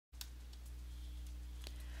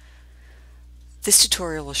This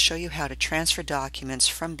tutorial will show you how to transfer documents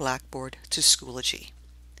from Blackboard to Schoology.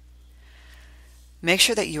 Make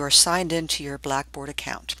sure that you are signed into your Blackboard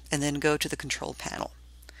account and then go to the control panel.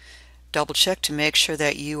 Double check to make sure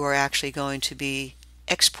that you are actually going to be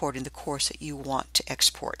exporting the course that you want to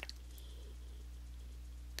export.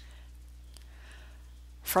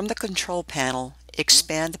 From the control panel,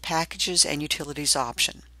 expand the Packages and Utilities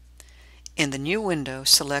option. In the new window,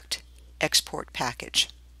 select Export Package.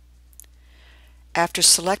 After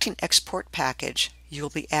selecting Export Package, you will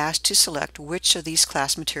be asked to select which of these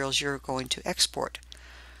class materials you're going to export.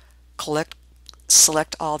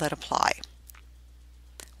 Select all that apply.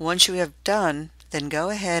 Once you have done, then go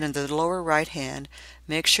ahead in the lower right hand,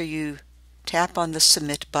 make sure you tap on the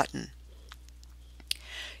Submit button.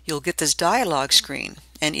 You'll get this dialog screen,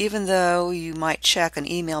 and even though you might check an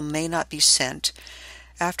email may not be sent,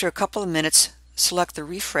 after a couple of minutes, select the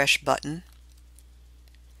Refresh button,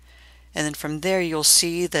 and then from there you'll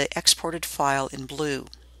see the exported file in blue.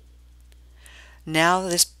 Now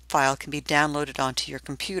this file can be downloaded onto your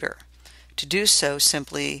computer. To do so,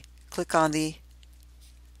 simply click on the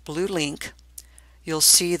blue link. You'll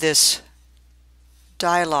see this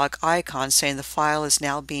dialog icon saying the file is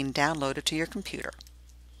now being downloaded to your computer.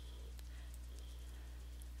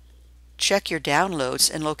 Check your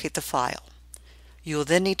downloads and locate the file. You will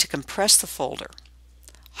then need to compress the folder.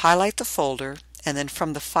 Highlight the folder and then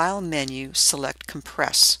from the File menu, select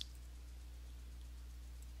Compress.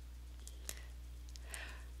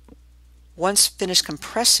 Once finished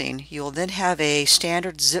compressing, you will then have a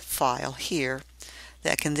standard zip file here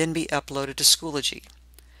that can then be uploaded to Schoology.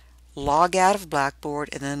 Log out of Blackboard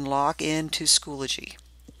and then log into Schoology.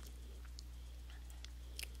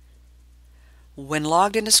 When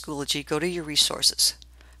logged into Schoology, go to your resources.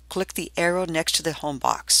 Click the arrow next to the home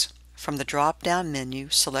box. From the drop-down menu,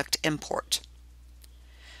 select Import.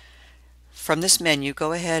 From this menu,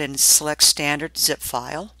 go ahead and select Standard Zip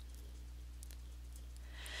File.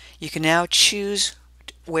 You can now choose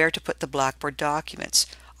where to put the Blackboard documents,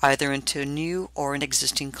 either into a new or an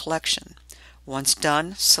existing collection. Once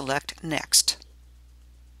done, select Next.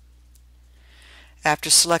 After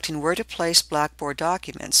selecting where to place Blackboard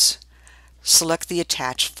documents, select the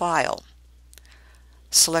attached file.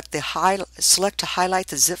 Select to highlight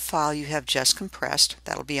the zip file you have just compressed.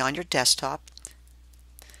 That'll be on your desktop.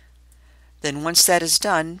 Then once that is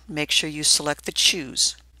done, make sure you select the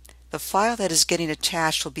Choose. The file that is getting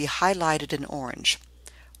attached will be highlighted in orange.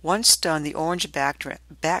 Once done, the orange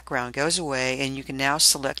background goes away and you can now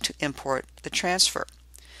select to import the transfer.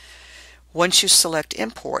 Once you select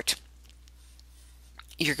Import,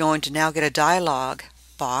 you're going to now get a dialog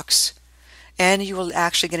box and you will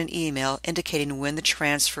actually get an email indicating when the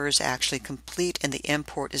transfer is actually complete and the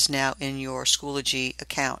import is now in your Schoology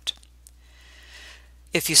account.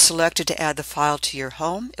 If you selected to add the file to your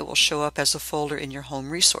home, it will show up as a folder in your home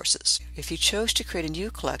resources. If you chose to create a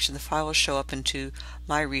new collection, the file will show up into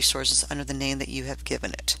My Resources under the name that you have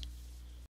given it.